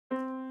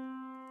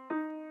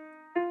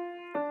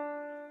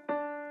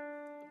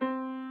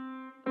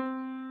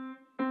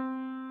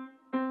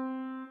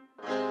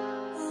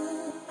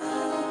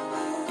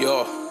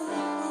Yo,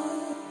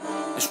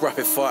 it's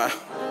RapidFire,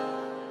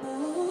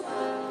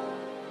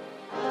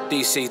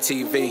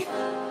 DCTV,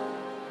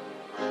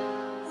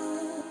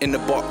 in the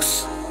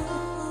box.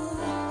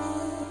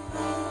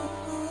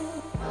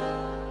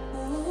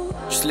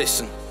 Just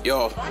listen,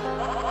 yo.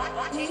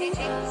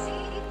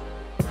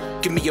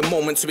 Give me a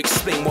moment to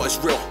explain what is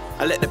real.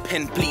 I let the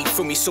pen bleed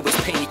for me so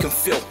it's pain you can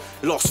feel.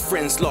 Lost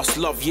friends, lost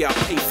love, yeah, I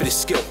paid for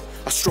this skill.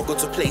 I struggle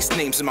to place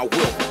names in my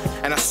will,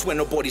 and I swear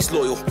nobody's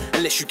loyal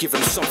unless you give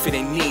them something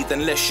they need.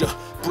 Unless you're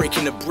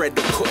breaking the bread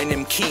or cutting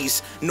them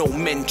keys. No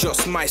men,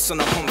 just mice on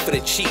a hunt for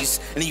the cheese,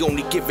 and he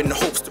only giving the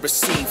hopes to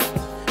receive.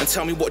 And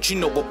tell me what you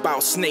know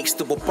about snakes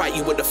that will bite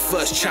you at the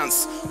first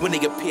chance. When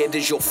they appeared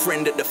as your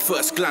friend at the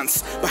first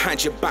glance,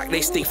 behind your back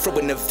they stay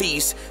throwing the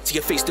V's. To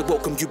your face they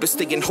welcome you but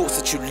stay in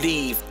hopes that you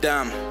leave.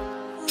 Damn,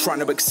 trying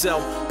to excel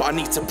but I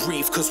need to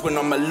breathe, cause when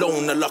I'm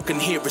alone all I can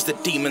hear is the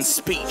demon's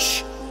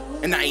speech.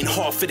 And that ain't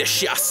half of the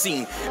shit I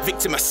seen.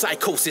 Victim of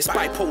psychosis,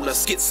 bipolar,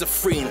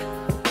 schizophrene.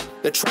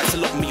 They tried to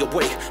lock me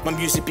away. My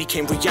music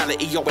became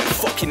reality. I went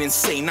fucking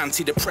insane.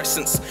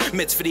 Antidepressants,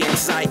 meds for the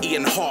anxiety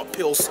and heart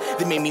pills.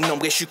 They made me numb.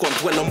 Guess you can't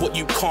dwell on what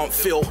you can't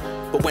feel.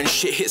 But when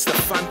shit hits the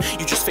fan,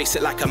 you just face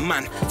it like a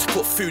man. To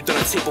put food on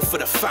the table for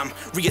the fam.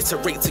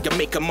 Reiterate till you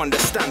make them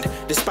understand.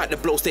 Despite the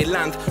blows they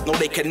land, no,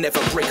 they can never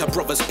break a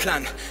brother's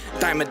plan.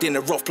 Diamond in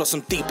the rough, plus I'm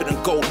deeper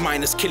than gold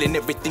miners. Killing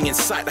everything in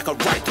sight like a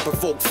right to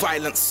provoke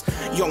violence.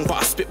 Young but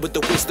I spit with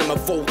the wisdom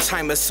of old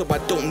timers, so I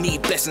don't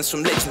need blessings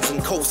from legends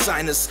and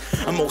co-signers.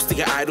 And most of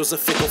your idols are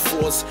fickle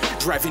frauds,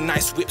 driving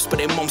nice whips but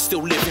their mom's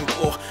still living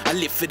poor. I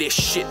live for this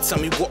shit, tell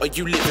me what are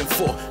you living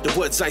for? The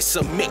words I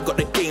submit got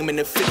the game in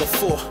the figure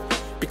 4.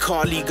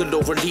 Because legal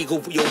or illegal,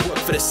 we all work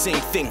for the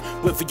same thing.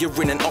 Whether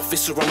you're in an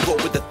office or on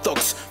road with the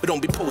thugs. But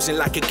don't be posing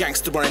like a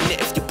gangster on a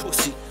net if you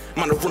pussy.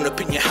 Man, I run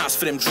up in your house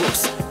for them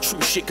drugs.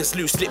 True shit, cause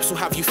loose lips will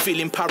have you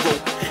feeling paro.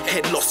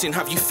 Head lost in,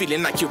 have you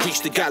feeling like you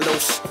reached the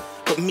gallows.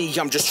 But me,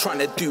 I'm just trying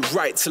to do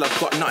right till I've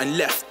got nothing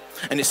left.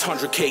 And it's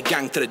 100K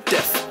gang to the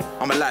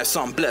death. I'm alive,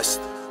 so I'm blessed.